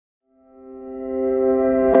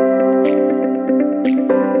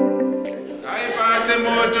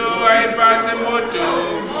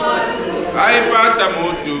Aipata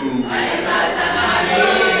moto.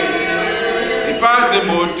 Ipate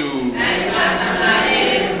moto.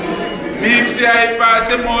 Mipsi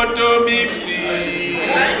aipate moto. Mipsi.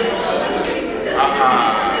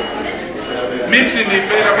 Mipsi ni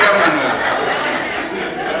fera kwa mano.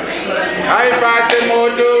 Aipate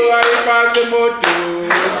moto. Aipate moto.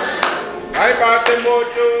 Aipate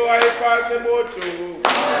moto. Aipate moto.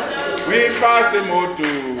 We pass the moto.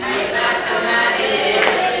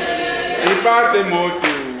 We pass the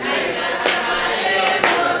moto.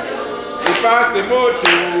 We pass the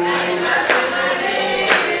moto.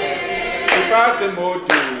 We pass the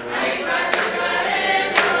moto.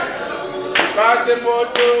 We pass the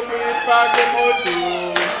moto. We pass the moto.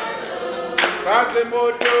 Pass the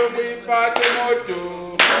moto. We pass the moto.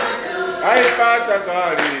 I pass the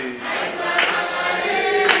car.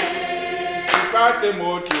 Pass the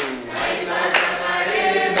moto.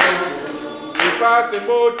 Pass the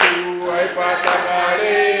moto. I pass the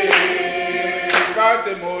gare. Pass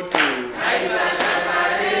the moto.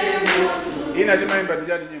 Ina di maimba di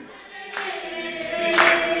jadi nyimbo.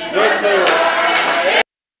 Zoso.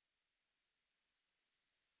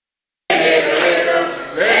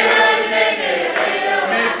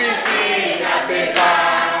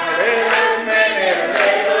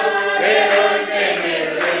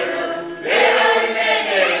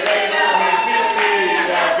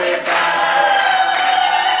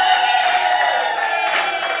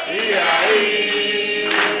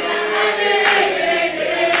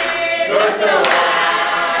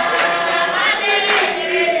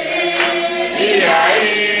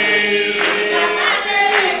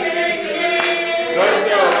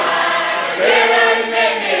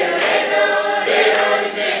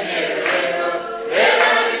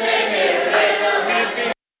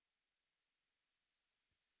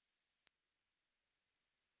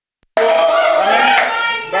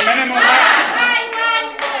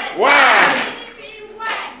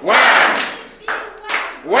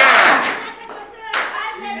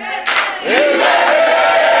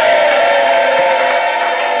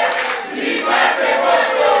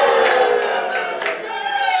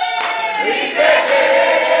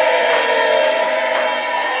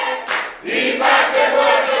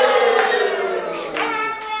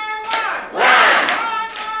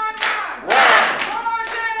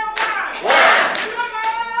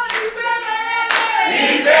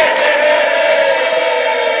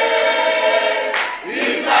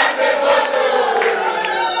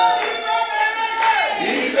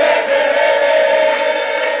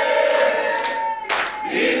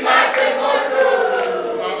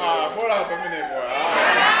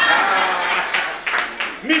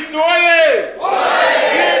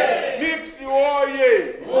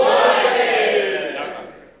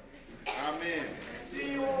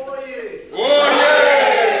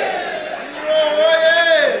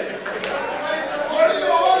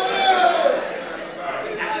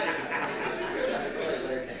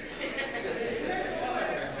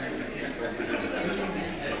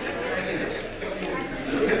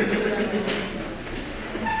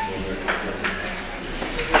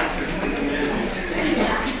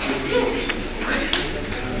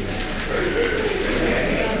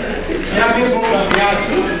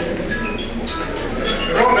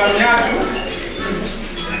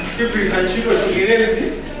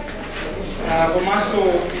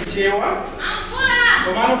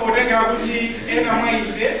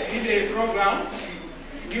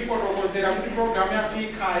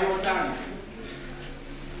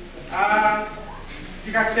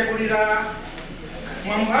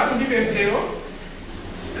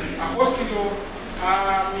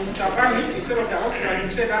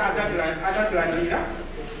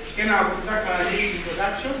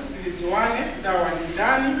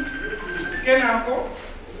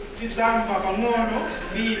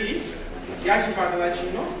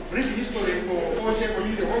 Brief history for Koche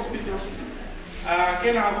Community Hospital.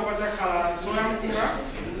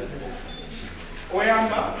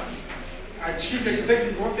 Oyamba, a Chief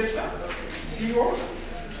Executive Officer, CEO.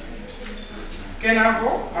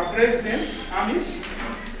 Kenako, a President, Mips.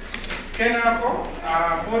 Kenako,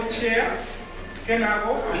 a Board Chair.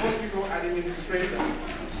 Kenako, a Hospital Administrator.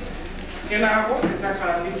 Kenako, it's a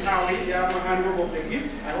hand of the gift.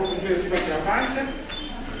 I hope you will give a bunch.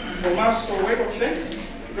 Tomaso Web of Thanks,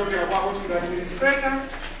 Dr. Hospital Administrator.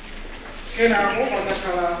 Kenako,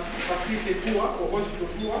 Patakala Facility Tour or Hospital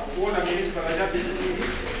Tour, one of the municipal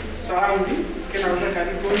surrounding,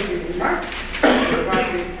 Kenako, closing remarks,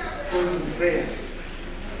 closing prayer.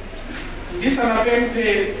 This is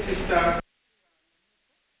an sister.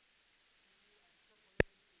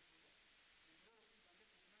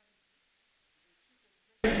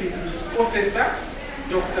 Officer predecessor,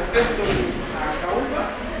 Dr. Festo Kauba,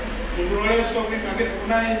 we also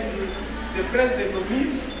recognize the president of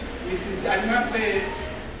Mips, Mrs. Anafe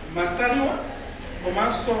Masaliwa,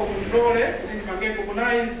 also we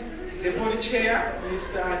recognize the board chair,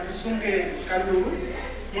 Mr. Tusunge Kaluru.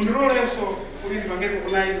 We also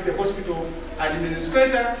recognize the hospital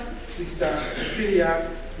administrator, Sister Cecilia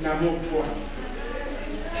Namutwa.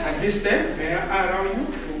 At this time, may I allow you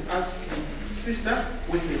to ask Sister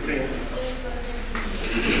with a prayer.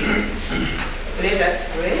 Let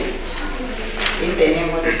us pray. In the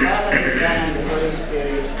name of the Father, the Son, and the Holy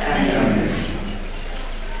Spirit. Amen.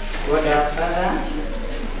 God our Father,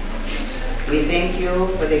 we thank you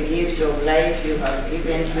for the gift of life you have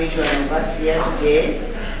given to each one of us here today.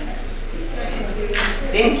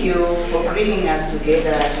 Thank you for bringing us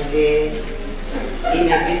together today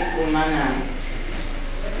in a peaceful manner.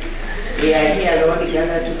 We are here, Lord,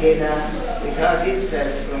 gathered together with our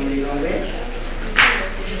visitors from Lilongwe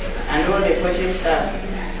and all the Koche staff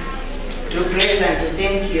to praise and to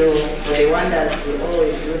thank you for the wonders you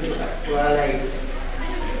always do to our lives.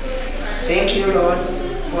 Thank you, Lord,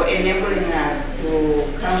 for enabling us to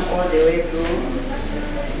come all the way through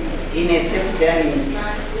in a safe journey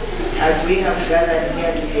as we have gathered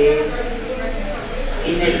here today.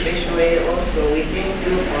 In a special way also, we thank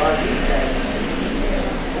you for our visitors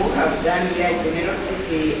who have done their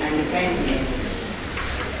generosity and kindness,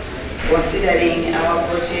 considering our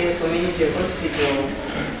Koche Community Hospital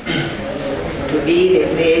to be the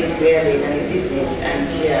place where they can visit and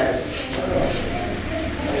cheer us.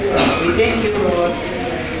 We thank you, Lord,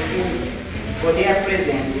 for their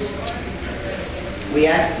presence. We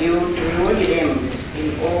ask you to reward them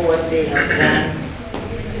in all what they have done,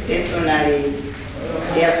 personally,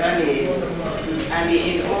 their families, and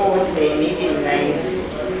in all what they need in life.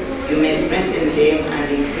 You may strengthen them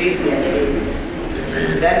and increase their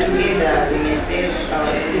faith, that together we may serve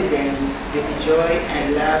our citizens with joy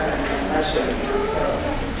and love and compassion.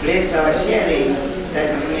 Bless our sharing, that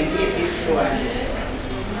it may be a peaceful one.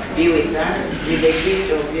 Be with us with the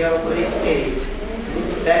gift of your Holy Spirit,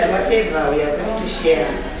 that whatever we are going to share,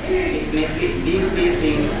 it may be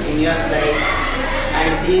pleasing in your sight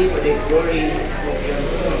and be for the glory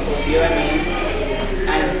of your name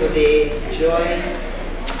and for the joy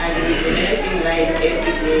and regenerating life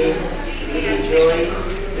every day with joy,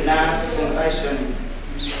 love, compassion,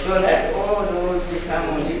 so that all those who come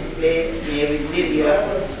on this place may receive your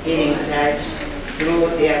healing touch through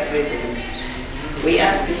their presence. We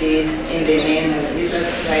ask this in the name of Jesus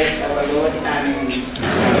Christ our Lord. Amen. In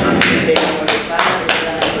the name of the Father, the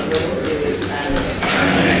Son, and the Holy Spirit.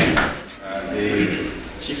 Amen. The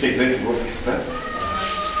Chief Executive Officer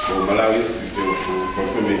for Malawi Institute for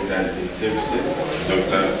Comminty and Services,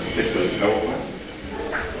 Dr. Festo Kauba.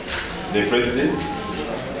 The President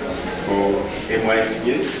for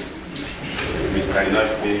MYPS, Mr.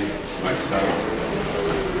 Anafe Masaliwa.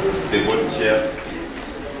 The Board Chair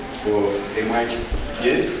for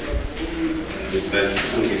MYPS, Mr.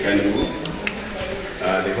 Tusunge Kaluru.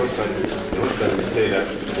 The hospital administrator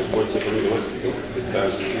for Koche Community Hospital, Sister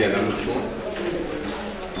Cecilia Namutwa.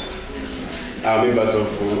 Our members of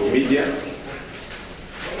media,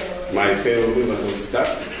 my fellow members of staff,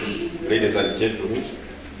 ladies and gentlemen,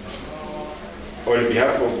 on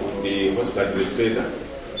behalf of the hospital administrator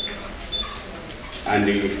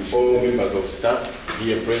and all members of staff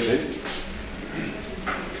here present,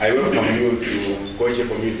 I welcome you to Koche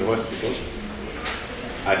Community Hospital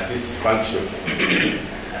at this function.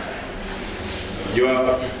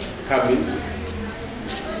 Your coming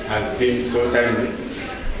has been so timely,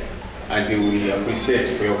 and we appreciate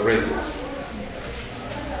for your presence.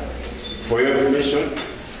 For your information,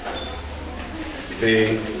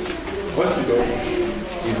 the hospital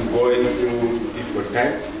is going through difficult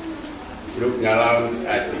times, looking around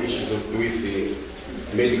at issues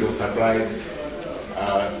with medical supplies,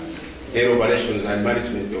 daily operations and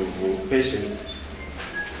management of patients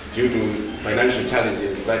due to financial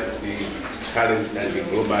challenges that the current and the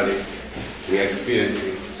globally we are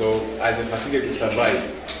experiencing. So as a facility to survive,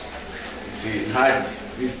 it's hard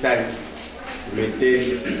this time to maintain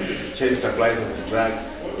change supplies of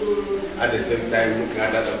drugs, at the same time looking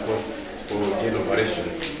at other costs for general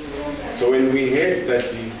operations. So when we heard that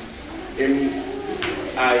the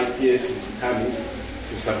MIPS is coming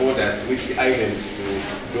to support us with the items to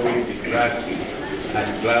go with the drugs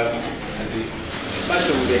and gloves and the bunch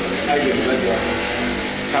of the items that they have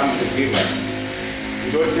come to give us,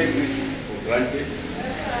 we don't take this for granted.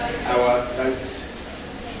 Our thanks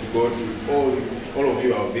should go to all of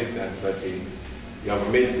you, our visitors, that you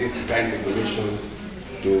have made this kind of donation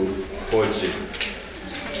to Koche.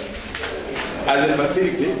 As a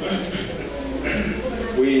facility,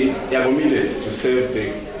 we are committed to serve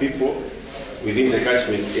the people within the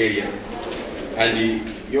catchment area, and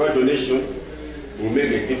your donation will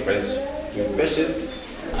make a difference to patients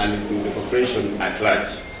and to the population at large.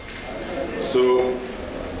 So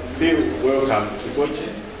feel welcome to Koche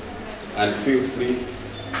and feel free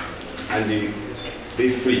and be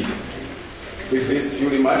free. With these few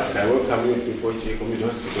remarks, I welcome you to Koche Community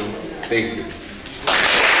Hospital. Thank you.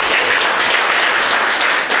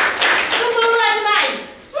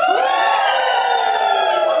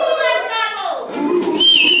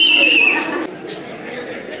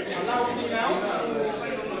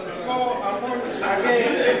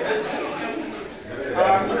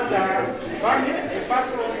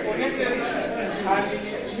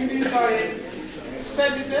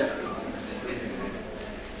 Services.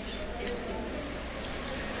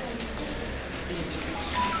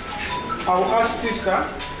 I'll ask Sister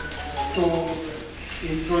to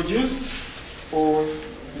introduce for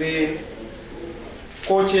the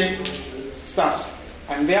Koche staffs,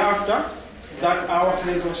 and thereafter that our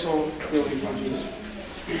friends also will introduce.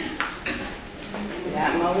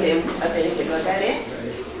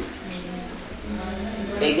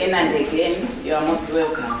 Again and again, you are most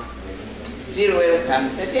welcome. Feel welcome.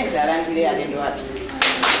 Tetenta arandire alendo watu.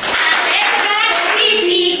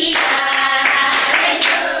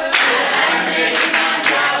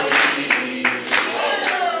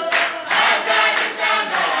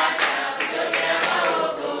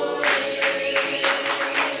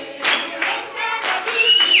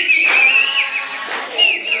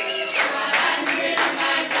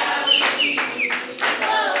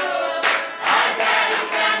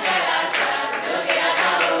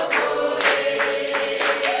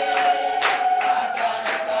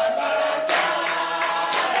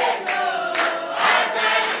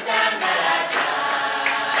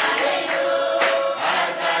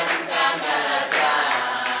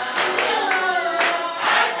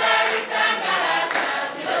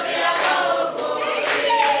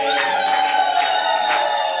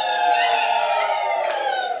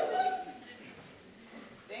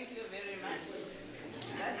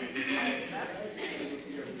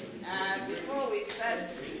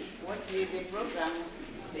 The program,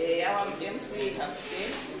 our MC have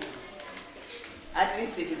said, at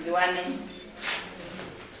least it is one.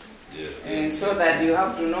 Yes, and so that you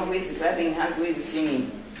have to know who is clapping hands, who is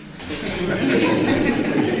singing.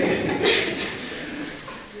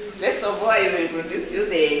 First of all, I will introduce you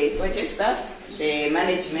the Koche staff, the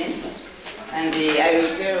management, and I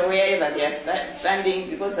will tell wherever they are standing,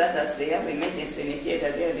 because others they have emergency in the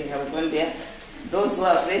theater there, they have gone there. Those who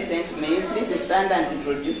are present, may you please stand and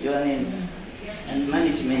introduce your names and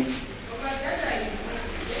management.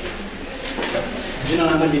 Zina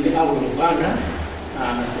la mandi ni Abu Rubanga,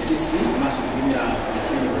 the district master criminal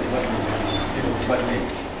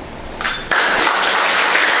department.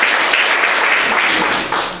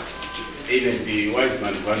 Even the wise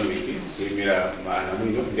man one week, criminal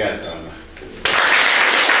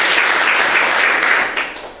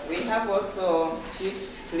We have also Chief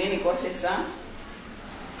Clinic Officer,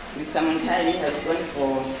 Mr. Montari has gone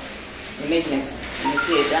for emergency in the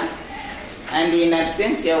theater. And in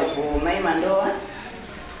absence of my Mandoa,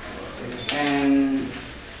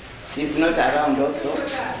 she's not around also.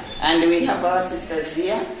 And we have our sisters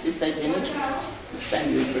here, Sister Janet.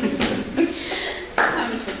 Stand you introduce us.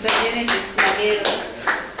 I'm Sister Janet Magero.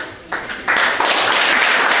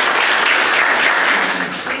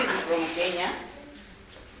 She is from Kenya.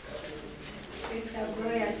 Sister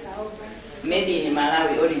Gloria Sauba. Made in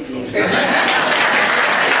Malawi origin. And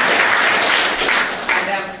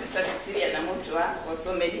I'm Sister Cecilia Namutua,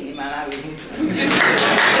 also made in Malawi.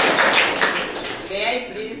 May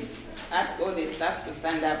I please ask all the staff to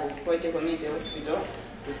stand up of Koche Community Hospital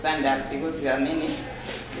to stand up, because we are many.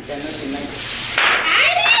 You cannot imagine.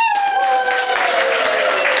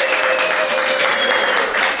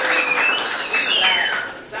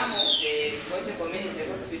 Some of the Koche Community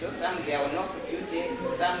Hospital, some they are on off duty,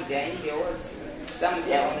 some they are in the wards, some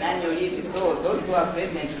they are on annual leave. So those who are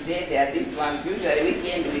present today, they are these ones. Usually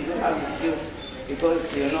weekend we do have a few,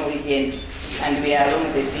 because you know weekend, and we are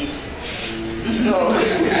along the beach. So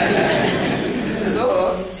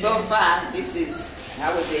far, this is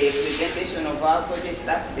how the presentation of our Koche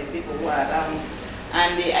staff, the people who are around.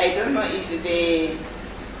 And I don't know if the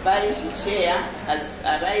parish chair has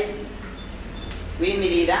arrived. We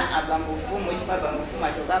mirira abambufumu ifa abambufumu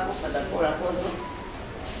atokapo for the proposal.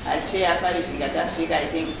 A chair parish ngatafika, I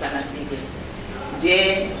think sana fike.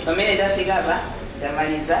 Je, pamene tafika hapa,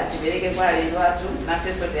 tamaliza tibeleke kwa wale watu na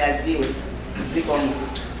feso teaziwe ziko Mungu.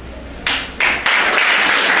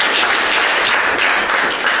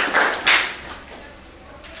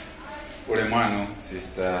 mwanu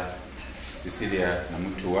Sister Cecilia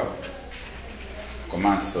Namutua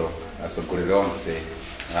komanso asogolera onse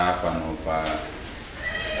pano pa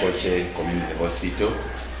Koche Community Hospital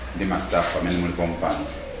ndi mastaff amene muli pompano.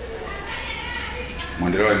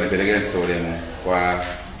 Mondilole ndiperekenso ulemu kwa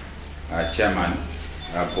chairman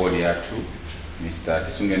board yathu Mr.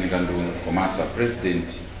 Tisungeni Kandungu komanso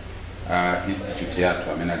president institute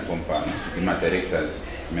yathu amene ali pompano ndi ma directors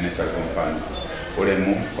amene sali pompano.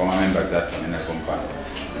 Ulemu kwa ma members yathu amene ali pompano.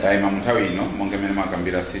 Daima munthawi ino monga mmene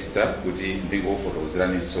mwakambira sister kuti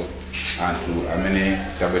ndingofotokozeraninso anthu amene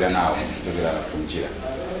tabwera nawo kuchokera kunjira.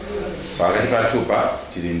 Pakati pathupa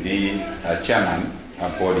tili ndi chairman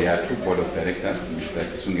board yathu board of directors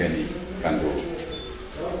Mr. Tisungeni Kandungu.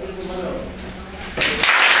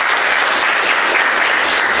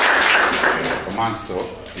 Komanso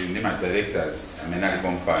tili ndi ma directors amene ali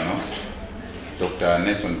pompano Dr.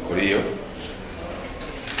 Nelson Korio,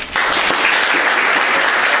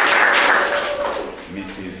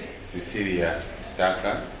 Mrs. Cecilia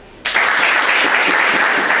Taka,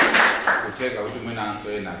 kuteka kuti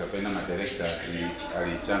mwenanso ena akapena ma directors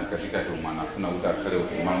ali chani katika tumanafuna kuti akhale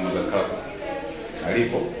ukumanga khala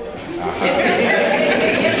alipo.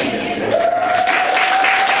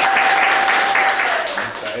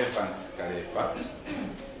 Mr. Evans Kalepa,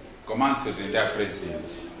 komanso tili ndi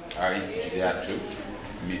president institute yathu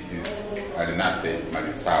Mrs. Alinafe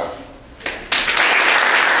Malisawa.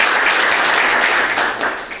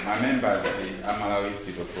 My members of Malawi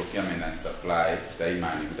Institute of Procurement and Supply,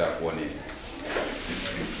 Daimani Kutakuone.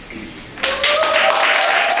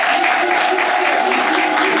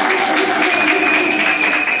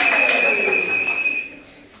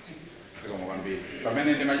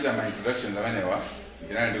 Pamene ndimachita ma introductions amenewa,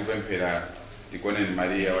 ndinali ndikupemphera Tikoneni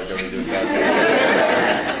Maria wachakujonzazi.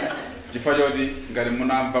 Chifukwa choti ngati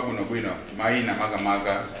munamva bwinobwino mayina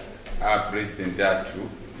makamaka president athu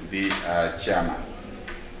ndi chairman.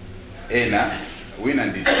 Ena wina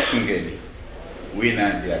ndi Tisungeni, wina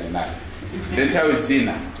ndi Alinafe. Nthawi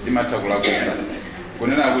zina timatha kulakwitsa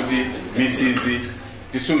kunena kuti Mrs.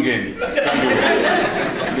 Tisungeni Kandungu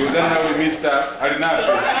ndiuzana kuti Mr.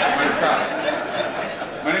 Alinafe Malisawa.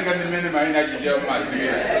 Malinga ndi mmene mayina achichewa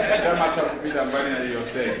kumadziwira tamatha kupita mbali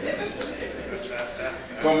yonse.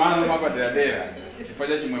 Koma anu mwapaderadera chifukwa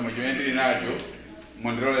cha chimwemwe chomwe ndili nacho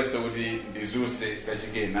mondilolese kuti ndizuse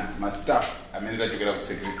kachikena ma staff amene tachokera ku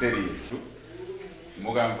secretariat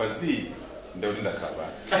mukamva zi ndikuti ndakhala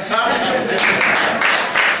basi.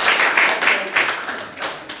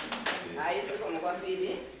 Ayiziko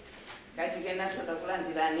mukwambiri kachikena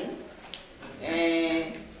sodakulandirani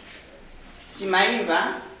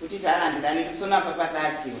timayimba kuti talandirani tisona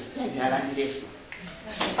papatadziwa talandireso.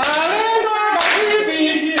 Alendo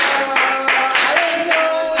akativigira, alendo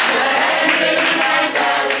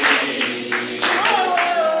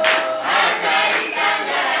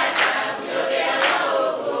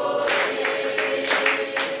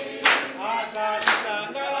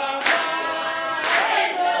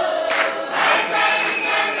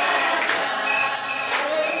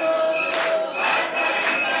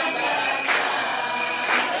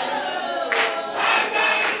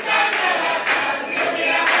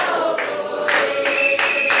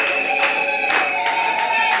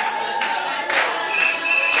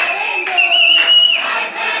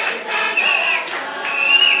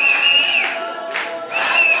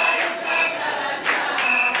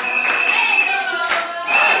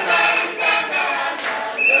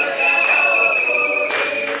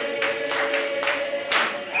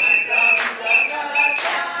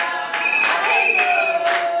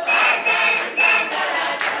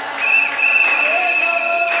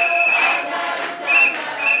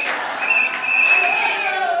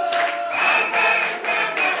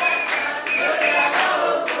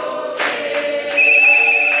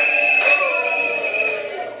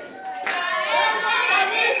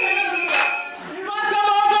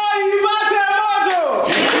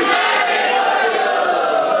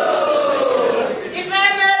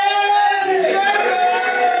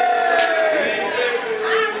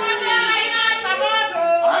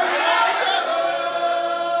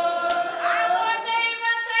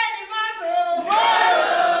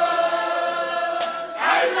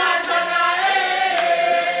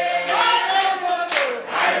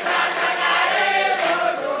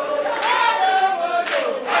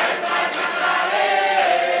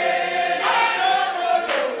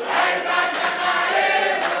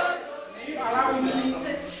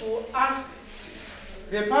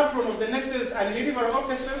the patron of the nurses and delivery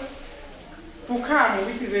officer to come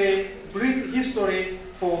with the brief history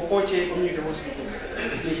for Koche Community Hospital.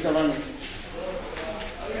 Mr. London.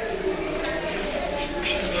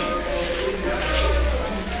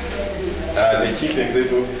 the Chief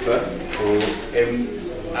Executive Officer for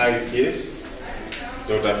MIPS,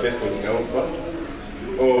 Dr. Feston Kaufa,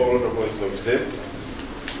 all protocols observed.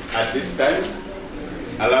 At this time,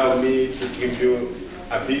 allow me to give you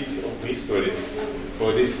a bit of history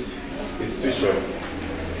for this institution.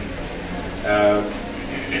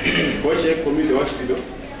 Koche Community Hospital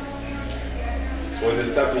was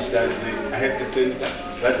established as a health center.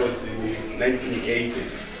 That was in 1980.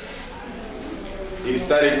 It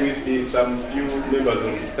started with some few members of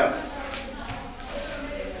the staff,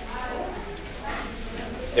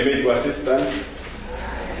 a medical assistant,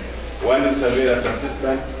 one surveillance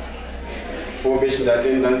assistant, 4 patient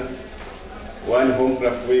attendants, 1 home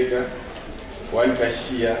craft worker, 1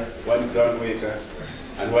 cashier, 1 ground worker,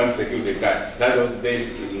 and 1 security guard. That was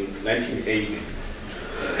then in 1980.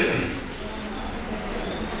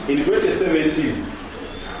 In 2017,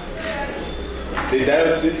 the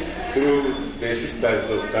diocese, through the Sisters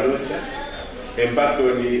of Canossa, embarked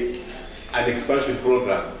on an expansion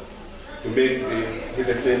program to make the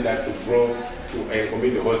health center to grow to a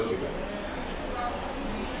community hospital.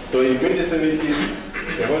 So in 2017,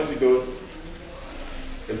 the hospital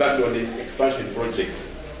embarked on its expansion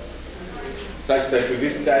projects, such that to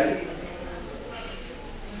this time,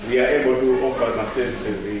 we are able to offer our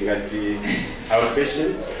services at the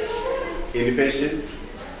outpatient, inpatient,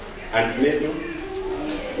 antenatal,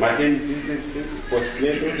 maternity services,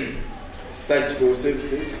 postnatal, surgical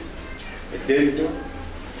services, dental,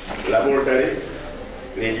 laboratory,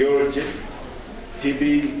 radiology,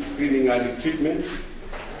 TB screening and treatment,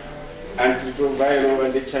 antiretroviral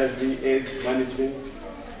and HIV/AIDS management,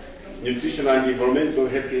 nutrition and environmental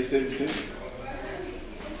healthcare services,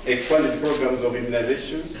 expanded programs of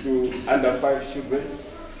immunizations to under 5 children,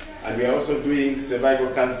 and we are also doing cervical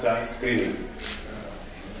cancer screening.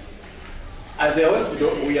 As a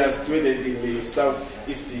hospital, we are situated in the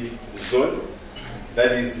southeast zone,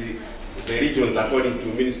 that is the regions according to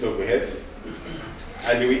Ministry of Health,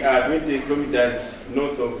 and we are 20 kilometers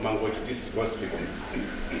north of Mangochi District Hospital,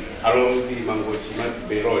 along the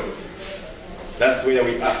Mangochi Road. That's where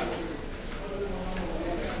we are.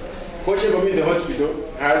 Koche Community Hospital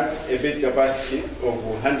has a bed capacity of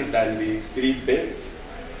 103 beds,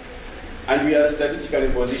 and we are strategically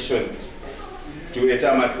positioned to a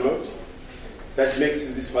tarmac road that makes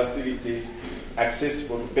this facility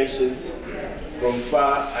accessible to patients from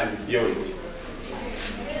far and beyond.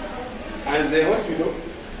 And the hospital,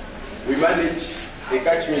 we manage a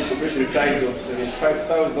catchment population size of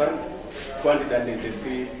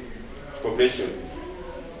 75,283 population.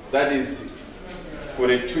 That is for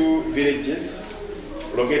the 2 villages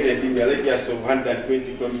located in the radius of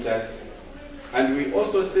 120 kilometers. And we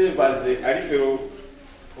also serve as a referral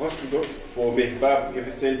hospital for Mehbab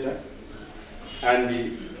Health Center and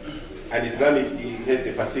an Islamic health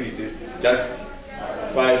facility just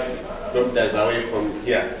 5 kilometers away from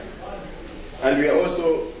here. And we are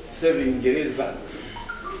also serving Gereza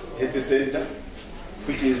Health Center,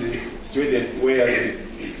 which is situated where the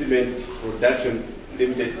cement production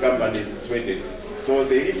limited company is situated. So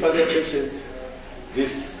they refer their patients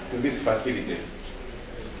to this facility.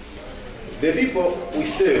 The people we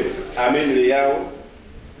serve are mainly Yao,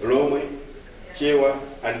 Lomwe, Chewa,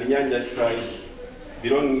 and Nyanja tribe,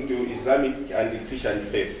 belonging to Islamic and Christian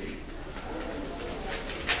faith.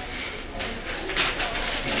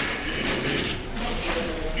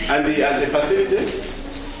 And as a facility,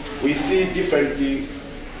 we see different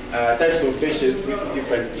types of patients with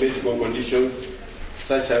different medical conditions,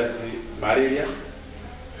 such as malaria,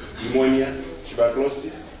 pneumonia,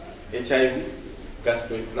 tuberculosis, HIV,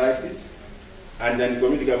 gastroenteritis, and then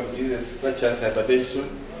communicable diseases such as hypertension,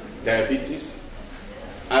 diabetes,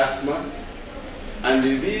 asthma, and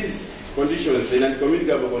these conditions, the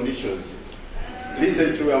non-communicable conditions,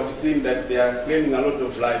 recently we have seen that they are claiming a lot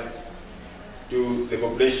of lives to the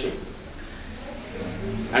population.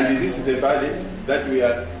 And this is a burden that we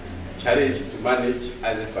are challenged to manage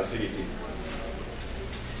as a facility.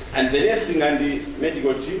 And the nursing and the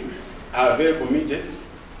medical team are very committed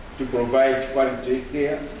to provide quality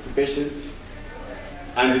care to patients.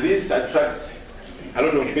 And this attracts a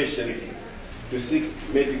lot of patients to seek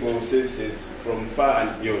medical services from far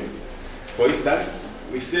and beyond. For instance,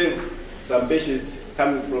 we serve some patients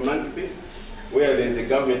coming from Mangochi, where there is a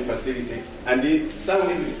government facility, and some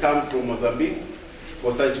even come from Mozambique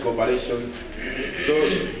for surgical operations. So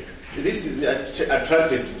this is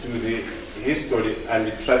attracted to the history and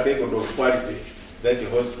the track record of quality that the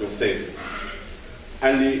hospital serves.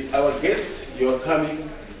 And our guests, your coming,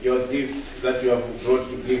 your gifts that you have brought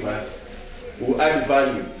to give us will add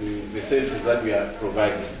value to the services that we are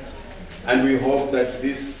providing. And we hope that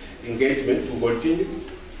this engagement will continue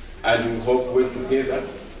and we hope to work together,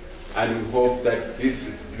 and we hope that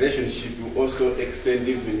this relationship will also extend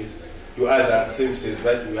even to other services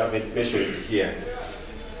that we haven't mentioned here.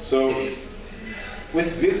 So,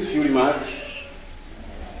 with these few remarks,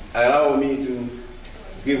 allow me to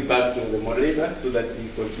give back to the moderator so that he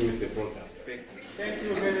continues the program. Thank you. Thank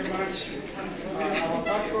you very much, our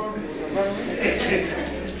patron, Mr.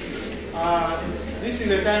 This is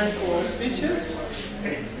the time for speeches.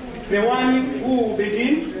 The one who will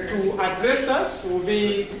begin to address us will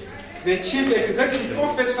be the Chief Executive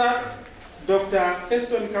Officer, Dr.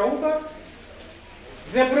 Feston Kauba,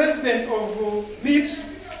 the President of Mips,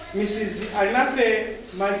 Mrs. Alinathe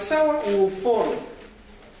Malisawa, will follow.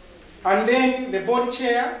 And then the Board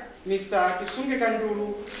Chair, Mr. Kisunge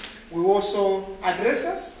Kandulu, will also address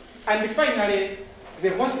us. And finally,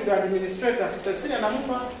 the Hospital Administrator, Sister Celia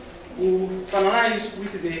Namufa, will finalize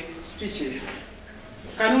with the speeches.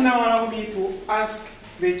 Can you now allow me to ask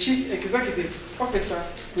the Chief Executive Officer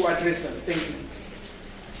to address us? Thank you.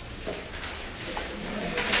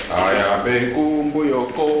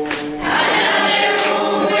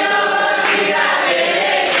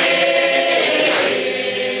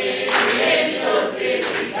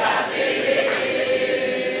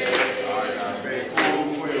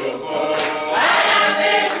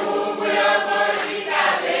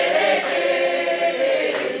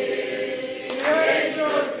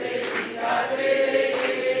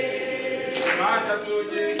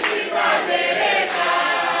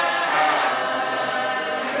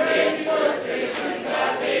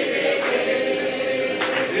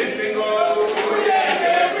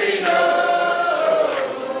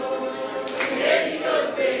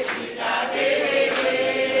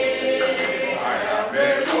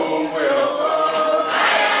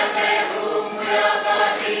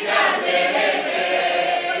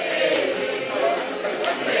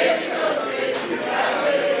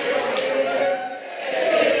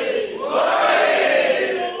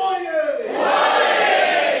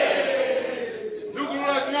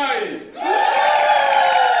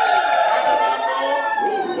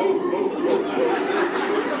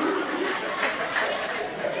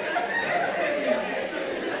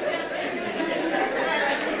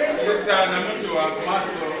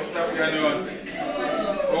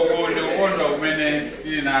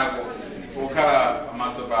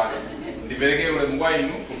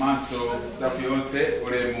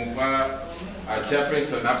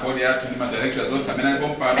 Chairperson na board yatu ni madirectors zosa mena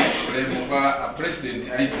kompano ulemu kwa president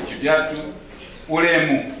ya institute yatu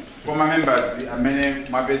ulemu kwa members amene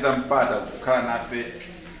mwapeza mpata kukhala nafe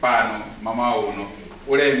pano mama uno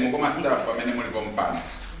ulemu kwa staff amene muli kompano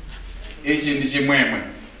ichi ndi chimwemwe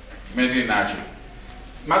mene nacho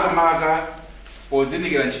makamaka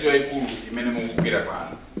pozindikira ntchito yaikulu imene mukugwira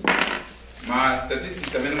pano ma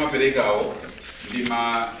statistics amene mwaperekawo ndi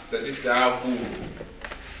ma statistics akulu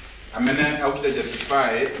amene akuchita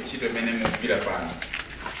justify ntchito imene mukugwira pano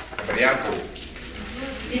habari yako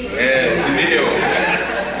sindio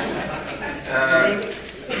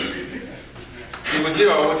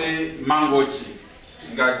tikuziwa kuti Mangochi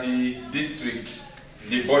ngati district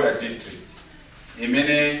ndi border district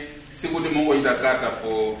imene sikuti mungochita kata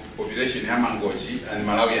for population ya Mangochi and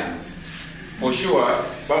Malawians for sure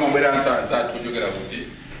pamabwera anzathu ochokera kuti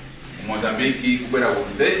Mozambique kubwera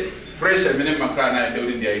kuti pressure imene makhala nayo ndio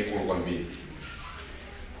ndi yaikulu kwambiri.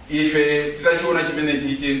 Ife titachiona chimene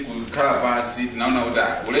chichi kukhala pansi tinaona kuti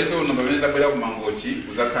ulendo uno pamene tabwera ku Mangochi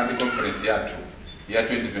kuzakhala ndi conference yathu ya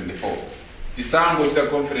 2024. Tisango chita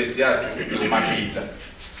conference yathu kumapita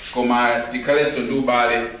koma tikhalenso ndi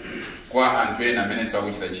ubale kwa anthu ena amene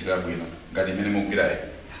sakuchita ntchito yabwino ngati imene mukugwirayo.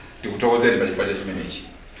 Tikuthokozeni pa chifukwa cha chimenechi.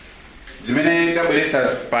 Zimene tabweresa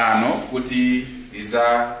pano kuti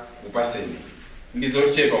tiza kupaseni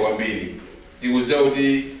ndizochepa kwambiri. Tikuziwa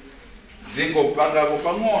kuti zingopanga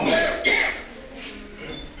pang'ono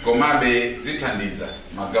komabe zithandiza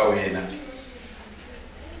magawo ena.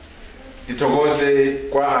 Tithokoze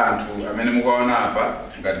kwa anthu amene mukaona apa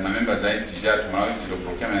ngati ma members a institute yathu Malawi Institute of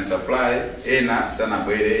Procurement and Supply ena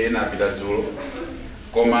sanabwere ena apita dzulo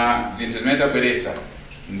koma zinthu zimene tabweresa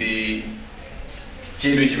ndi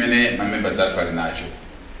chinthu chimene ma members athu ali nacho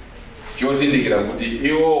chozindikira kuti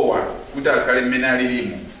iwowa kuti akhale mmene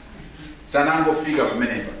alilimu sanangofika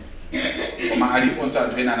pamenepa koma aliponso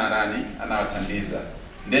anthu ena anarani anawathandiza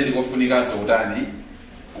ndiye ndikofunikanso kutani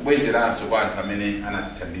kubwezeranso kwa anthu amene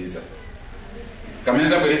anatithandiza. Kamene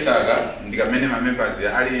tabweresaka ndi kamene ma members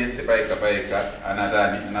aliyense paeka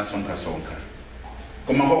anatani anasonkha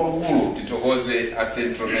koma kwakukulu tithokoze a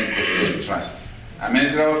Central Medical Stores Trust amene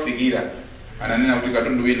tilawafikira ananena kuti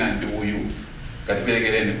katundu wina ndi uyu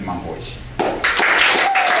katiperekereni ku Mangochi.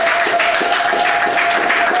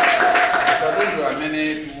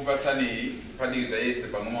 tikupasani kuphatikiza yese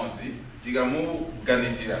pamodzi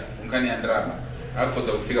tikamuganizira nkhani ya ndalama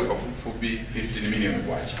akhoza kufika pafupifupi 15 million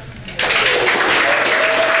kwacha.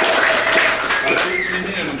 15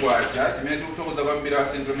 million kwacha chimene tikuthokoza kwambiri a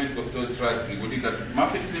Central Medical Stores Trust ngikuti ma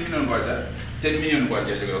 15 million kwacha 10 million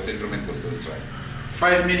kwacha chokera ku Central Medical Stores Trust.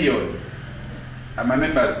 5 million ama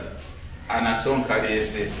members anasonkha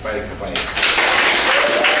liyese paika.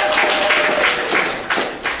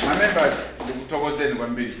 Ma members ndikuthokozeni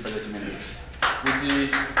kwambiri chifukwa chimenechi kuti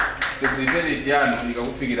secretariat yanu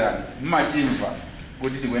ikakufikirani mmachimva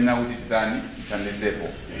kuti tikwena kuti tithandizepo.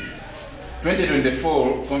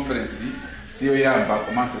 2024 conference siyo yamba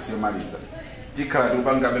komanso siyo maliza, tikhala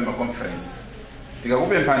tikupangabe ma conference.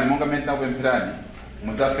 Tikakupemphani monga mmene tinakupempherani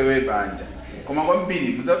muzafewe banja, koma kwambiri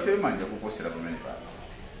muzafewe manja kuposera pamene pano.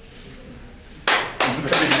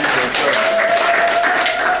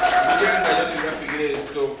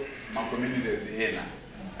 Tikafikireso ma communities ena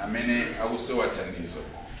amene akusowa thandizo.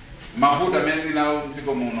 Mavuto amene tinawo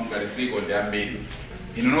mdziko muno ngati dziko ndi ambiri.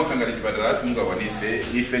 Inu nokha ngati chipatala simungakwanise,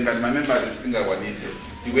 ife ngati ma members sitingakwanise.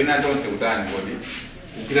 Tikwena tonse kutani kodi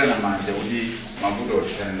kugwirana manja kuti mavuto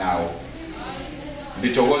titane nawo.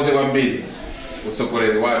 Ndithokoze kwambiri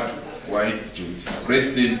usogoleri wathu wa institute,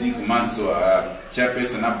 president komanso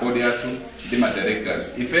chairperson na board yathu ndi ma directors.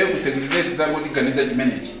 Ife ku secretary titangoti ganiza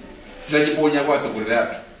chimenechi titachiponya kwa asogoleri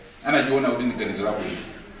athu anachiona kuti ndi ganizo labwino,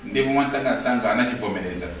 ndipo mwansanga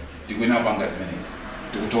anachivomereza tikwena kupanga zimenezi.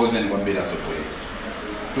 Tikuthokozeni kwambiri asogoleri.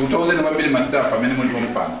 Tikuthokozeni kwambiri ma staff amene muli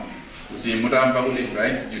pano kuti mutamva kuti ife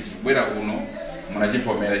institute tikubwera kuno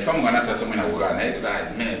munachivomera chifukwa mukanatha somwe nakukana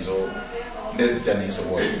zimenezo ndezichaniso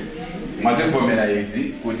boy. Mwazivomera izi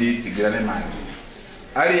kuti tigwirane manja.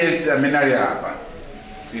 Aliyense amene ali apa,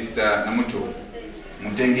 sister Namuto,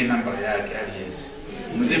 mutenge nambala yake aliyense.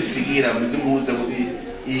 Muzifikira muzimuuza kuti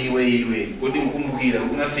iwe kuti mkumbukira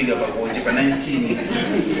unafika pa Koche pa 19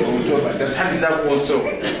 Oktoba tathandiza kuso.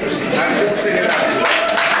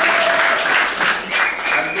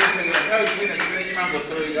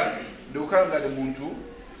 Soiga ndukanga de muntu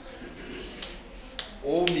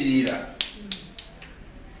omirira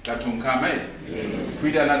katunkama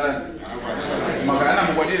kwita nada makana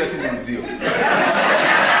mukwatira simuziyo.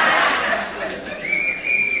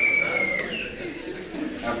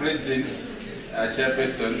 A president, a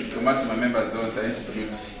chairperson, komasi ma members of Science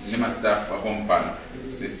Institute, nima staff akompana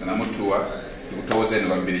sister Namutua ndikuthokozeni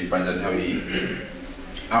kwambiri chifanja nthawi iyi.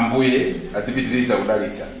 Ambuye azipitiriza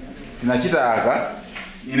kudalisa. Tinachita aka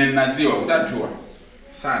ine ninaziwa kutatua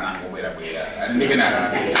sana ngobwera alindike na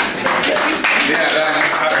rabi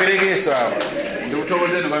aperekeso apa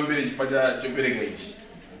ndikuthokozeni kwambiri chifukwa chopereka ichi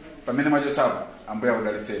pamene mwacho sapo ambuye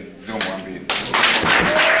akudaliseni ziko mwambiri.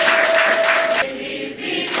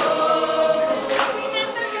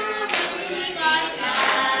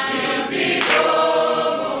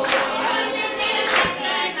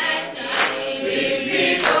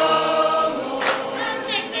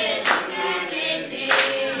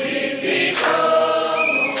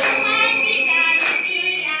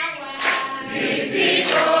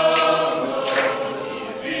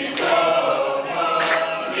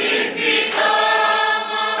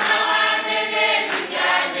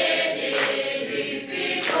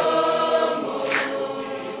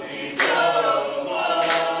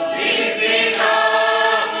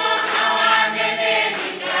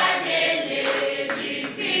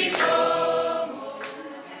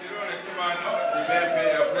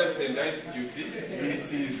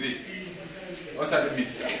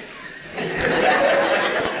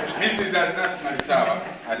 Mrs. Alinafi Malisawa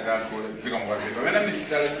adirankula ziko mwavika. Wena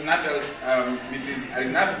Mrs.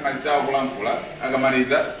 Alinafi Malisawa kulankula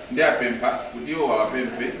akamaliza ndi apempa kuti iwo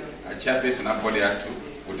wapempe chairperson na board yathu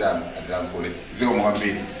kuti adirankule ziko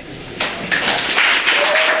mwambiri.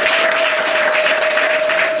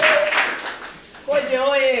 Koche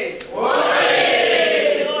oye!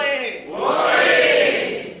 Oye! Oye!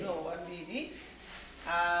 Oye! Zo wambiri.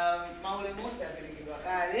 Maule mose apelekidwa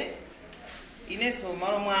kale. Ineso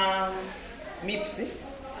malo mwa Mips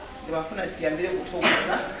ndibafuna tiyambire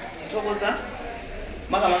kuthokoza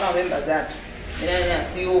maka members athu. Ena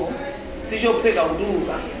asiyo sichopeka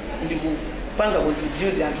kuduluka ndikupanga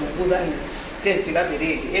contribute anthu kuzani tent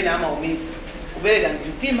kapereke ena amaumitsa kupereka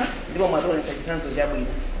mtima ndipo mwatoletsa chisanzo chabwino.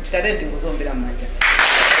 Talenti ngozombera manja.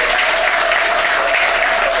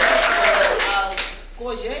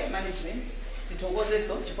 Koche management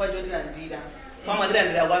tithokozeso chifukwa choti landira. Mama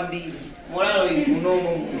ndira kwambiri. Moralo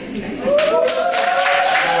unomo.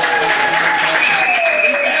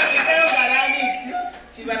 Ikero para Mips.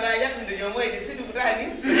 Chibara yathu ndinyomwe isitu kutani?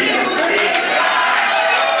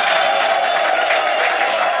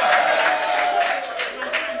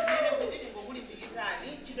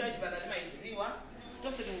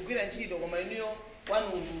 ntchito koma iniyo wanu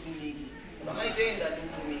mtumiki ukamaitenga ndi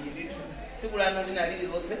mtumiki ndithu tsiku lano lina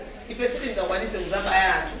lililonse ife sitingakwanise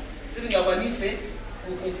kuzabaya anthu sitingakwanise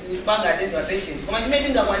kupanga atendo a patients koma chimene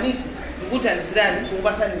tingakwanitse ndikuthandizirani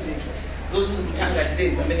kukupasani zinthu zoti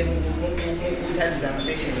zikuthangatireni pamene mukuthandiza ma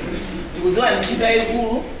patients ndikudziwa ni ntchito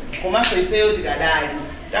yayikulu komanso ifeyo tikadali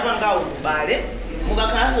tapangawo kubale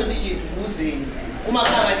mukakhalanso ndi chinthu tiuzeni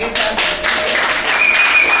kumakhala magesi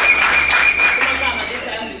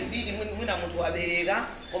ambirimbiri mwina munthu wabereka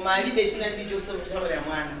koma alibe china chilichonse chabala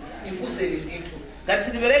mwana tifuseni ndithu ngati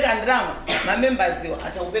sitipereka ndrama mamembaziwa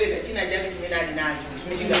atakupereka china chake chimene ali nacho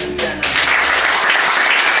chimene chingakudzana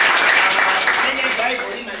amene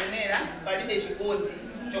Bible imanenera palibe chikondi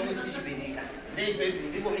chomwe sichipereka ndife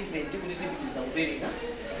ndi commitment kuti tipitiza kupereka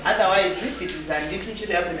otherwise pitizani ndithu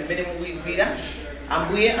ntchito yabwino imene mukuyigwira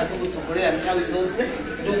ambuye azikutsogolera nthawi zonse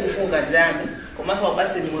ndi kufunga ndani komanso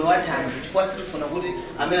wapaseni moyo wathanzi chifukwa sitifuna kuti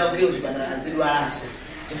amene akugwira chipatala adzidwalanso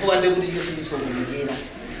chifukwa ndi kuti icho sindisokunikira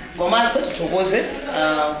komanso tithokoze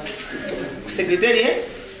secretariat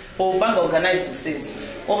popanga organize usesi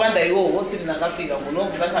opanda iwowo sitinakafika kuno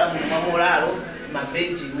kuzakhala muno mwamolalo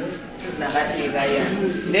mabejimu sizinakateka ya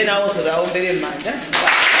ndenawonso taombere m'manja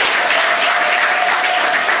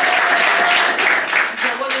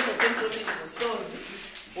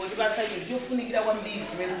potipatsa chinthu chofunikira kwambiri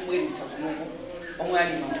chimene kubweretsa kunoku omwe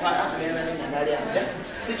ali mankhwala akuyana nendangali aja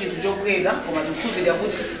si chinthu chokweka koma tikukhulupirira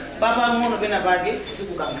kuti papang'ono pena pake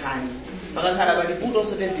zikukankhani pakakhala pali vuto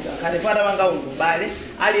onso tentikankhani fata pangaungubale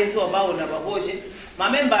aliyense wabaona pakoche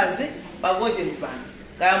mamembazi pakoche ndi pano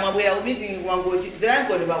kaya mwabwera ku meeting ku Mangochi dzerani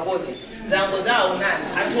kodi pakoche dzango zawo nani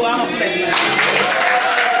anthu amafuna chimene anthu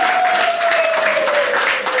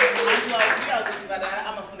akupita kuchipatala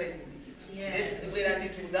amafuna chimene zibwera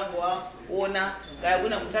ndithu dzango waona kaya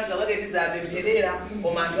kuna kuthanza kwake tizapempherera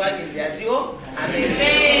koma anthu ake ndi atiwo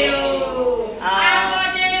ameneyo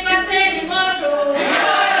akoche paseni moto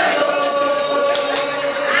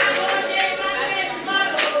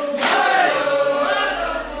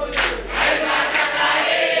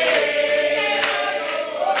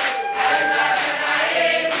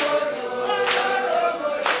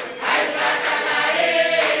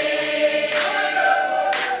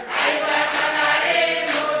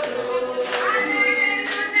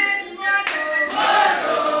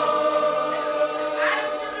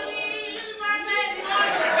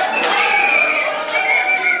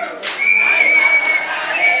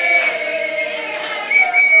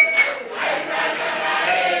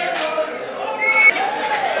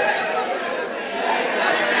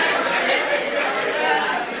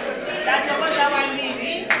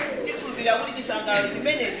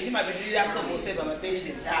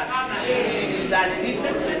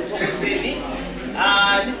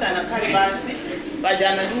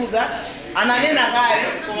ananena kale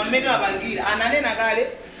koma mmene wapangira ananena kale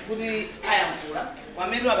kuti ayankula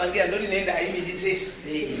kwamene wapangira ndoti nenda ayimiditation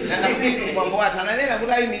nakasi ndi mwambo wathu ananena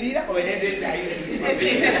kuti ayimirira koma nende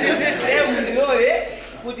ayimiditation mundilole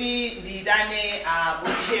kuti ndiitane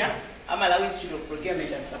Koche Malawi Institute of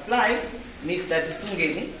Procurement and Supply Mr.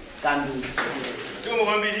 Tisungeni Kandu. Zikomo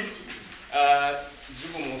kwambiri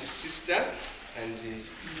zikomo sister and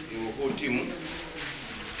your whole team.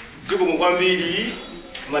 Zikomo kwambiri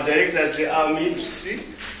my directors are Mips.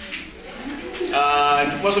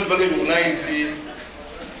 And first of all, we recognize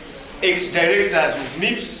ex-directors of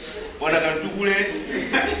Mips. Bwana Kantukule,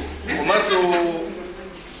 Komaso,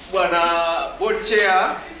 Bwana board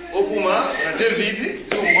chair Okuma, Bwana David,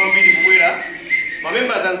 Zikomo kwambiri kuwera. My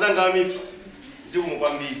members anzanga Mips, Zikomo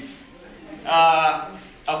kwambiri.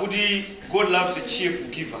 Akuti God loves a cheerful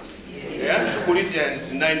giver. Yeah? 2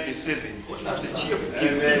 Corinthians 9:7. God loves a cheerful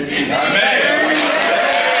giver. Amen. Amen.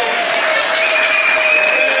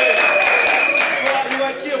 You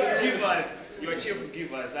are cheerful givers. You are cheerful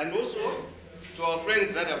givers. And also, to our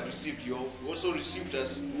friends that have received you, have also received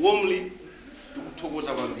us warmly to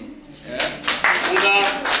Togoza Bambi. Unga,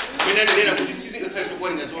 kwenye kuti sisi kakali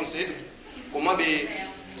tukwani na zonse, komabe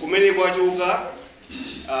kumene kwa choka,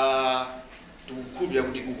 tukubya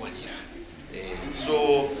kuti kukwanira.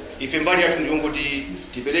 So ife mbali yathu ndiyo ngoti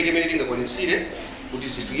tipeleke mene tingakwanitsire kuti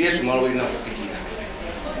zifikire sumalo lina kufikira.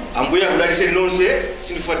 Ambuya kudaliseni nonse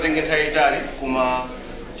sindifuata tenge nthawi itali koma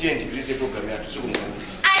tiye tipitirize program yathu siku mwana.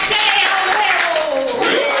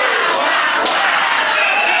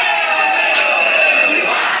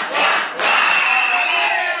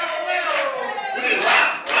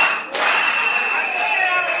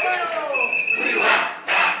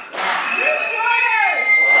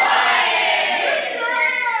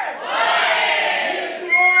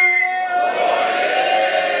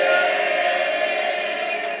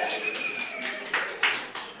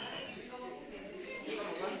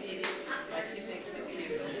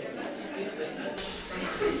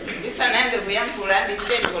 and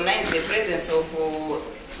recognize the presence of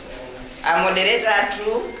a moderator to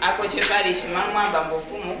Koche Parish Mamma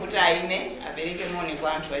Bambofumu Kutaine, a very good morning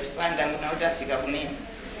one to find them without Africa Bunny.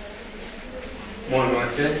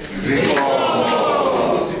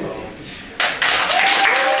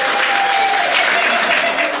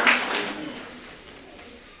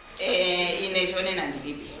 In a journey and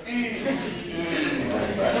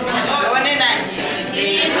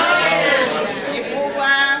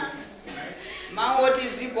Chifuwa Mangochi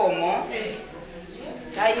zikomo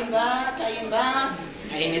taimba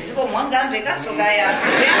kaine zikomo angamve kasokaya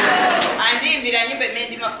andimvira nyimbe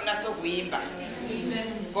mendi mafuna so kuimba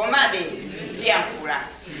komabe ndiyankula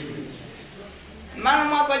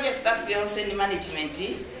mama Koche staff yonse ndi management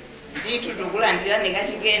nditu tukulandira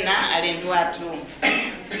nikachikena alendo athu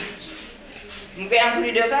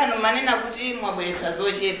mkuyankhulidwe kanu manena kuti mwabweretsa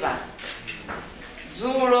zochepa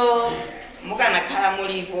dzulo mukanakhala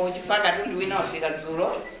mulipo chifukwa katundu wina wafika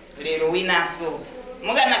dzulo lero winaso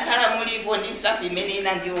mukanakhala mulipo ndi staff imene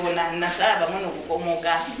inandiona nasala pang'ono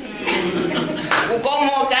kukomoka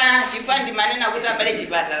chifukwa ndimanena kuti abale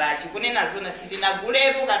chipatalachi kunena zona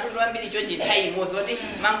sitinagulepo katundu wambiri chonchi nthawi imodzi kuti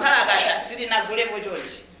mankhwala akata sitinagulepo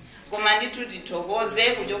chonchi koma ndithu tithokoze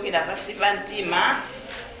kuchokera pansi pa mtima.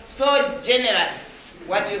 So generous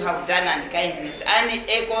what you have done and kindness and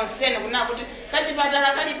a concern kuna kuti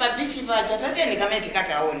kachipatala kali pa beach paja tateni kameti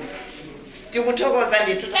kakaone tikuthokoza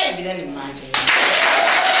ndithu tayimbirani mmanja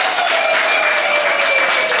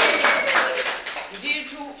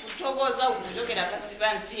ndithu kuthokoza kuchokera pansi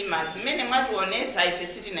pa mtima zimene mwatuonetsa ife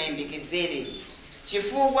sitinayembekezere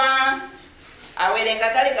chifukwa awerenga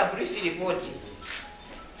kale ka brief report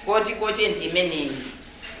kuti Koche ndi imeneyi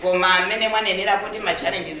koma amene mwanenera kuti ma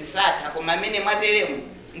challenges satha koma amene mwateremu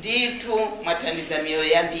ndithu mwathandiza miyoyo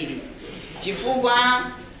yambiri chifukwa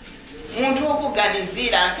munthu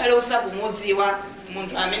wokuganizira akhale usakumudziwa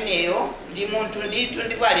munthu ameneyo ndi munthu ndithu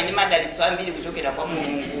ndipo ali ndi madalitso ambiri kuchokera kwa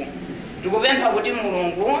Mulungu. Tikupempha kuti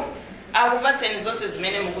Mulungu akupatseni zonse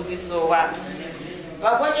zimene mukuzisowa.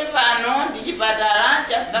 Pakoche pano ndi chipatala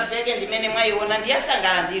cha staff yake ndimene mwayiona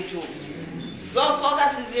ndiyasangala ndithu zofoka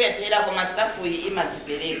sizilephera koma staff iyi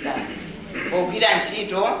imazipereka ogwira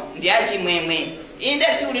ntchito ndi achimwemwe inde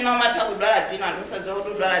tsiku lino matha kudwala dzino anthu osadza kuti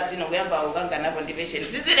udwala dzino kuyamba ukanganapo ndi patient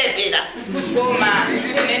sizilephera koma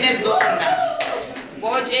tinene zona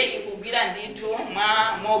Koche ikugwira ndithu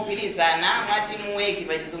mogwirizana mwa teamwork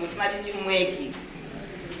pachizungu timati teamwork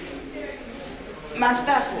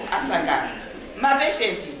mastafu asangana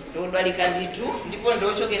mapatient ndodwalika ndithu ndipo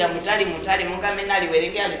ndochokera mutali monga amene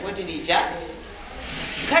aliwerengera ripoti lija.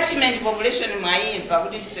 Catchment population mwaimva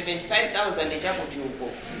kuti ndi 75,000 chakuti uko.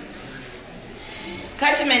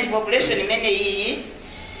 Catchment population imene iyi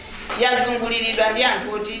yazunguliridwa ndi anthu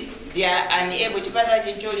kuti they are unable chipatala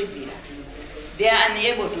chinjolipira. They are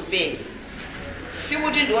unable to pay.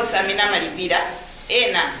 Sikuti ndiwonse amene amalipira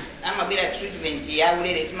ena amabwera treatment ya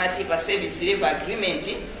ulere timati pa service level agreement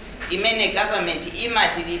imene government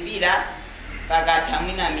imatilipira pakatha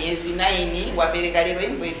mwina miyezi 9 wapereka lero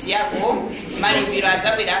invoice yako malipiro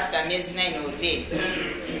adzabwera after miyezi 9 or 10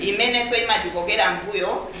 imene so imatikokera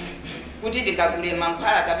mbuyo kuti tikagule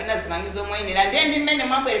mankhwala kapena zimangizo moyenera ndi mmene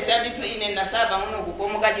mwabweresera ndithu ine ndasaba muno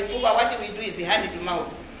kukomoka chifukwa what we do is hand to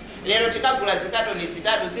mouth. Lero tikagula zikatoni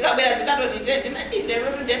zitatu zikabwera zikatoni 10 lero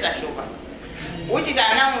ndenda shopa uchita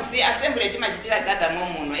announce assembly timachitira gather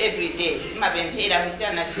muno every day timapemphera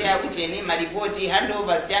kuchita na share kucheni maripoti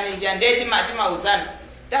handovers challenge ndeti mauzana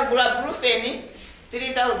tagula brufen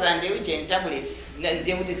 3000 ucheni tablets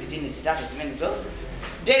ndiye kuti zitini zitatu zimene zo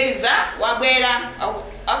dekiza wabwera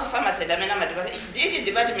aku pharmacy damena matipasa ichi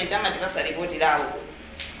department amatipasa report lawo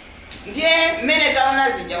ndiye mmene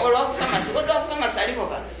taona zija olo aku pharmacy kodwa aku pharmacy alipo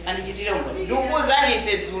pa andichitire ngo ndikuzani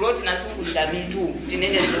ife dzulo tinasungulira mitu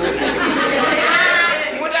tinene zona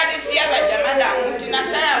mutati siya paja madamu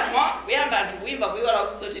tinasalamo kuyamba anthu kuimba kuiwala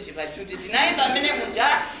kusoti tipachuti tinaimba mmene muja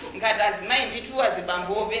ngati azimayi ndithu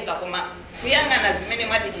azibambo openga koma kuyang'ana zimene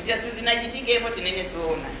mwatichitira sizinachitikepo tinene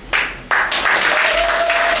zona.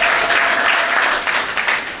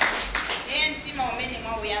 Mtima umene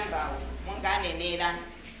mwauyambawo munganenera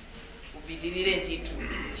kupitirire ndithu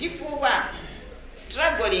chifukwa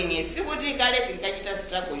struggling sikuti kale tinkachita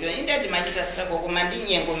struggle yo inde timachita struggle koma ndi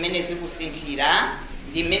nyengo mmene zikusinthira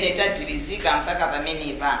ndi mmene tadirizika mpaka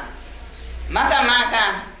pamenepa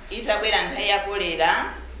makamaka itabwera nthawi ya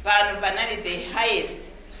kolera pano panali the highest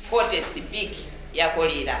hottest peak ya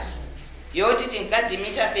kolera yoti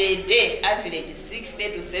tinkadimita per day average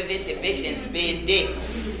 60 to 70 patients per day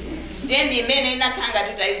ndi imene inakhanga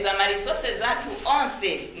tutayuza ma resources athu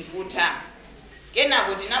onse nkutha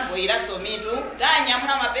kenako tinamboyira somitu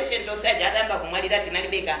tanyamula mapatient onse aja atamba kumwalira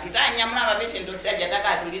tinalibe kanthu tanyamula mapatient onse aja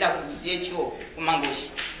takatulira ku DHO ku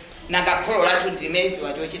Mangochi nakakholola ndimezi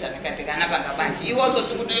wachochita nakatekana panga bwanji iwonso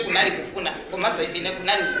sikutili kunali kufuna komanso ifine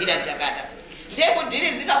kunali kupita Jakarta ndiye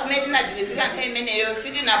kudilizika kumene tinadilizika nthawi imeneyo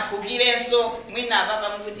sitinaphukirenso mwina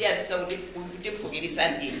apapa mukuti yabisa kutiphukirisa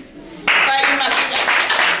ndini pa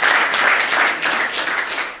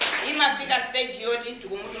imafika stage yoti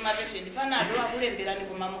tikumutuma patient panado akulembera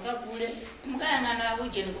ndikuma mukagule mukayang'ana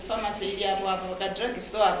ujeni ku pharmacy ili apo ka drug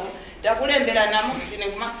store apo takulembera namukusine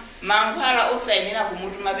kuma mankhwala osayenera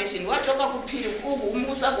kumutuma patient wachoka kuphiri uku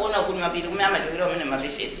umusa kuona kuti mapiri kumene amachokera umene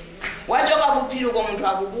mapatient wachoka kuphiri ko munthu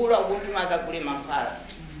akubula ukumtuma akagule mankhwala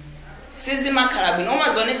sizimakhala bwino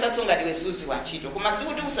umazonesa songa tiwe suzi wa ntchito koma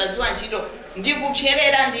sikuti usaziwa ntchito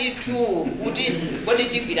ndikupyerera ndithu kuti kodi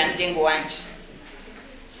tigwira mtengo wanji.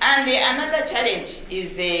 And another challenge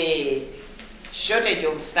is the shortage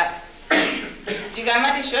of staff.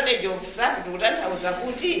 Tikamati shortage of staff tukutanthauza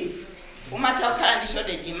kuti umatakhala ndi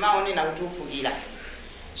shortage maone na kutuphukira.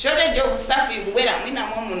 Shortage of staff ikubwera mwina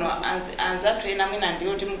muno anza trainer mwina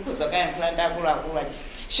ndiyoti mukhoza kaya mplanda akulu.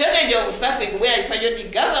 Shortage of staff ikubwera chifukwa choti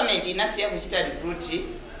government inasiya kuchita recruit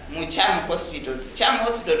mu CHAM hospitals. CHAM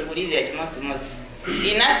hospital tikulirira chimodzimodzi.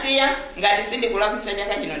 Inasiya ngati sindikulakwisa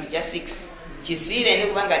chaka chino ndi cha 6. Chisire ni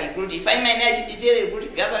kubanga recruit if I manage itele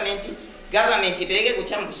recruit government ipereke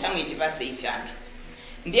kuchamu itipase ife anthu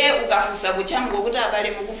ndiye ukafusa kuchamu kokuti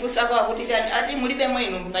abale mukufusa kwa kuti chani ati mulibemo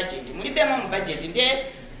ino mu budget ndiye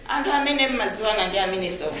anthu amene mmaziwana ndi a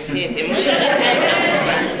minister of health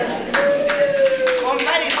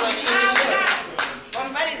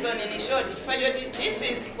comparison in short this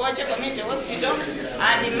is Koche Community Hospital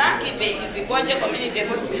and Makibe is Koche Community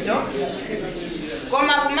Hospital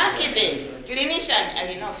koma ku Makibe clinician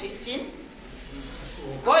are now 15.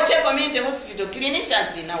 Koche Community Hospital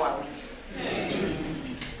clinicians are now awiti.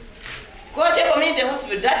 Koche Community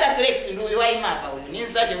Hospital data clerks ndo yoimapa uyu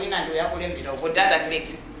ninsaje wina ndo yakulembera uko data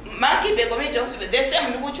clerks. Makibe Community Hospital the same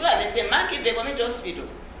ndikuchula the same Makibe Community Hospital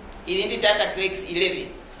ili ndi data clerks 11.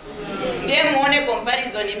 Ndiye muone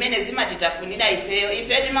comparison imene zimatitafunira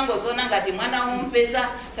ife timangozona ngati mwana wompeza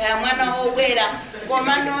kaya mwana wobwera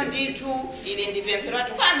komano ndithu ili ndipemphera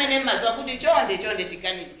tukamene mazwa kuti chonde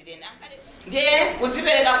tikanizire nankale ndiye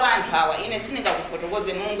kuzipereka kwa anthu awa ine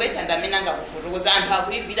sindingakufotokoze Mulungu ekanda amene angakufotokoza anthu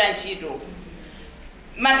akuyigwira ntchito.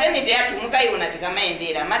 Maternity yathu mukayiona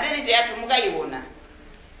tikamayendera maternity yathu mukayiona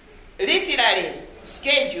literally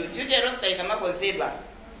schedule duty roster ikamakonzedwa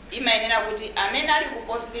imayenera kuti amene ali ku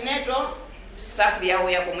postnatal staff yawo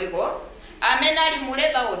yakomweko amene ali mu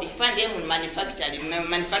labor ward fande mu manufacturing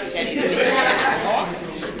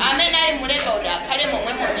amene ali mu labor ward akhale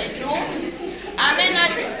momwemo ndithu amene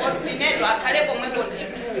ali ku postnatal akhale komweko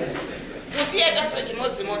ndithu ku theater so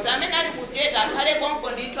chimodzimodzi amene ali ku theater akhale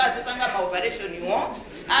konko ndithu azipanga ma operation iwo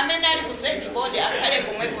amene ali ku surgical ward akhale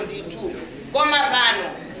komweko ndithu koma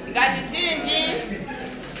pano ngati tili ndi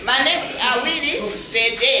manesi awiri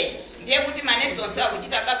per day ndiye kuti manesi onse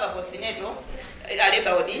akuchita kapa postnatal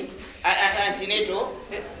labor ward antenatal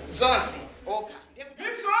zonse oka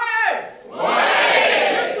Mips oye!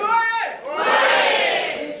 Mips oye!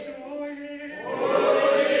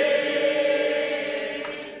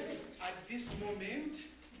 At this moment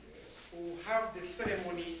we'll have the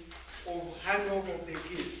ceremony of handover of the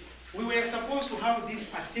gift. We were supposed to have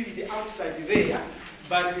this activity outside there,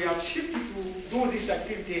 but we have shifted to do this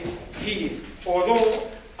activity here. Although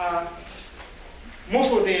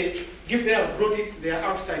most of the gift they have brought it, they are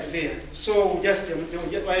outside there. So we just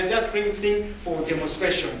bring things for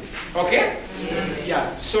demonstration. Okay?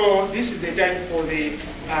 Yeah. So this is the time for the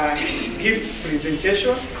gift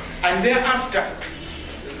presentation, and thereafter,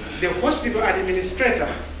 the hospital administrator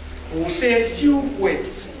will say a few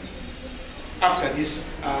words after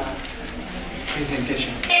this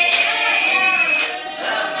presentation.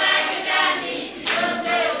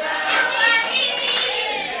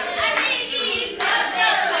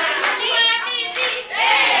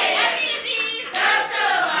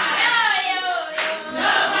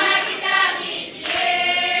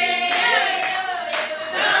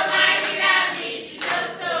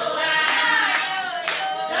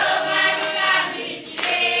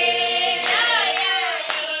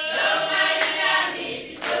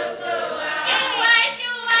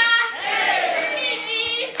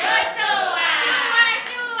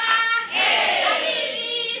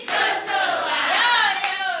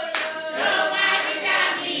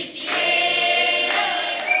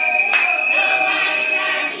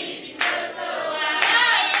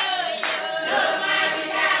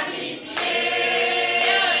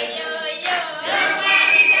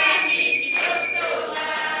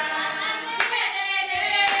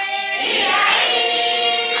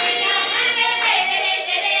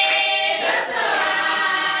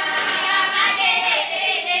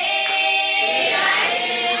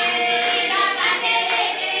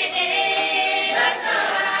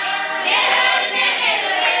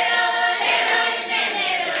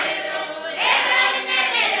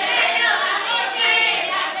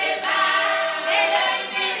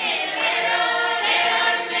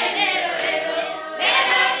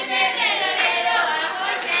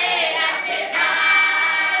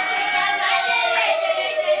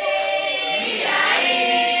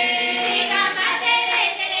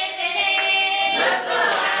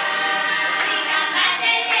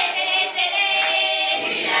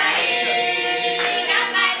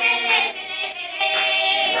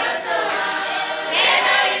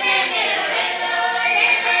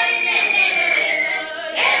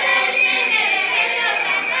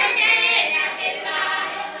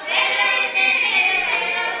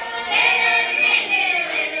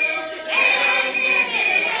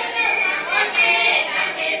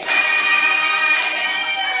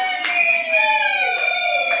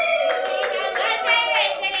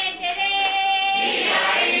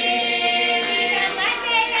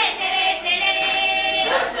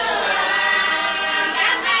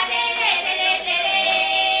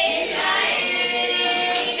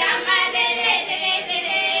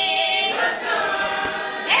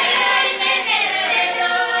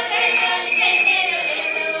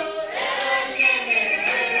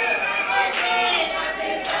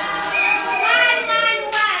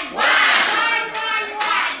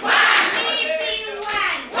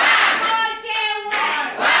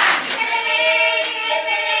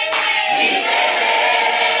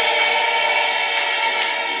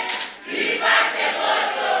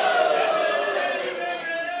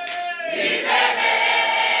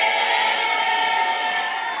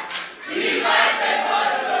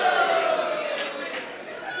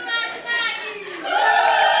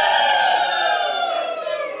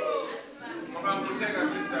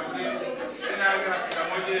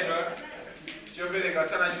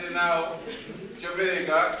 sana chini nao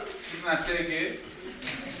chobereka sina seke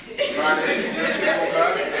pale nasibuka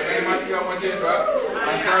kwenye masika mochendwa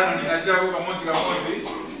ansano ninachako kamosi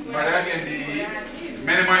mara yake ndi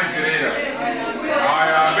mene mwa mferera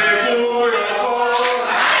haya bebulo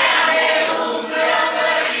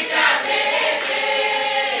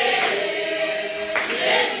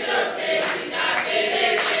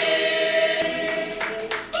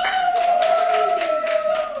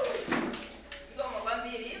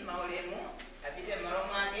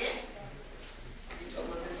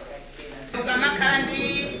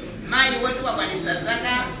mai wetu wakwanitsa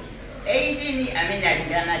zaka 18 amene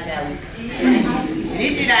alingana chawe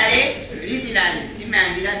litirale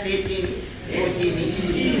timayambira 13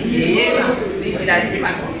 14 yeba litirale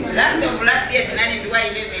timako last year tinali ndiwa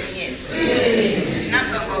 11 years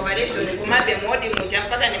tinapanga operation kumabe modi mucha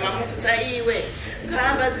mpaka nimamufusa iwe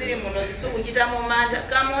kamba ziri muno zisukuchitamo mantha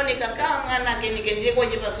kamoneka kamwana kenike ndiko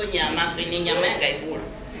chipaso nyama so ine nyama yanga ikulu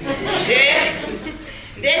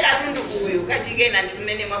ndeka tundu kuyu kachigena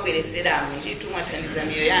ndimene mwabwereseramu chitumwa thandiza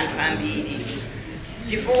miyo ya anthu ambiri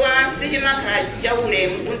chifukwa sichimakhala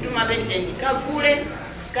chaulemu kuntuma patient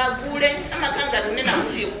kagule amakanga tunena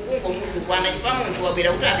kuti kungo mutu kwana chifukwa munthu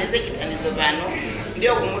wabwera kuti apeze chithandizo pano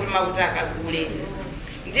ndiyo kumutuma kuti akagule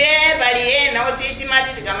nde pali ena oti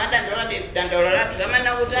timati tikamadandaula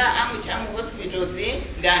tikamana kuti amuchamu hospitals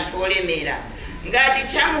ndi anthu olemera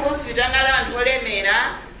ngati chamu hospital anali anthu olemera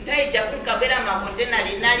ndaija kukabera makontena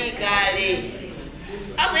linali kale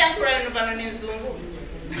akuyankhula ino pano ni mzungu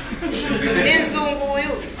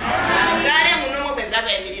uyu kale munomo kweza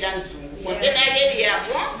akayimirira mzungu kontena yake ili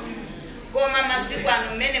yapo koma masiku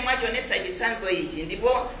ano mmene mwachionetsa chitsanzo ichi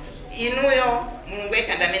ndipo inuyo mulungu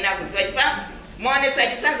ekhanda amene akudziwa chifukwa mwaonetsa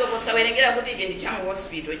chitsanzo posawerengera kuti ichi ndi chamu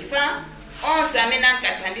hospital chifukwa onse amene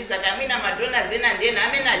ankathandiza kamwina madonors ena ndena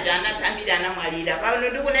amene aja anatambira anamwalira pano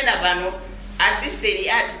ndikunena pano assisteri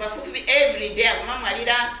atu pafupi every day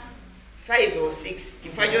akumamwalira 5 or 6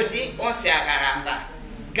 chifukwa choti onse akaramba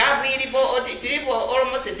gapu ilipo oti tilipo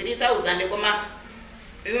almost 3000 koma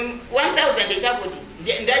 1000 chakuti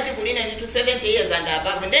ndachikulina ndi 70 years and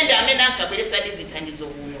above ndende amene ankabweresa zithandizo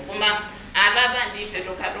kuno koma ababa ndife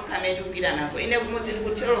tokatoka metukira nako ine kumudzi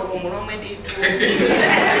ndikutheroko mulomwe nditu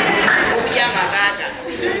ukudya makaka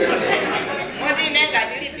moti ine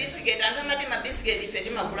ngatili bisiketi anthu amati mabisiketi ife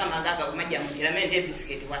timagula makaka kumadya muchira amene ndiye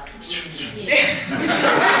bisiketi wathu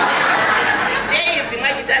ndeizi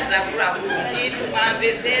mwachita zakulakulo nditu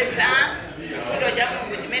mwamvezeza chifundo cha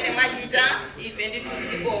Mulungu chimene mwachita ife nditu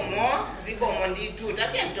zikomo nditu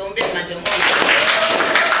tatiya ntombe majomono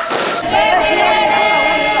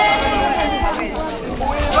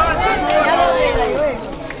Thank you.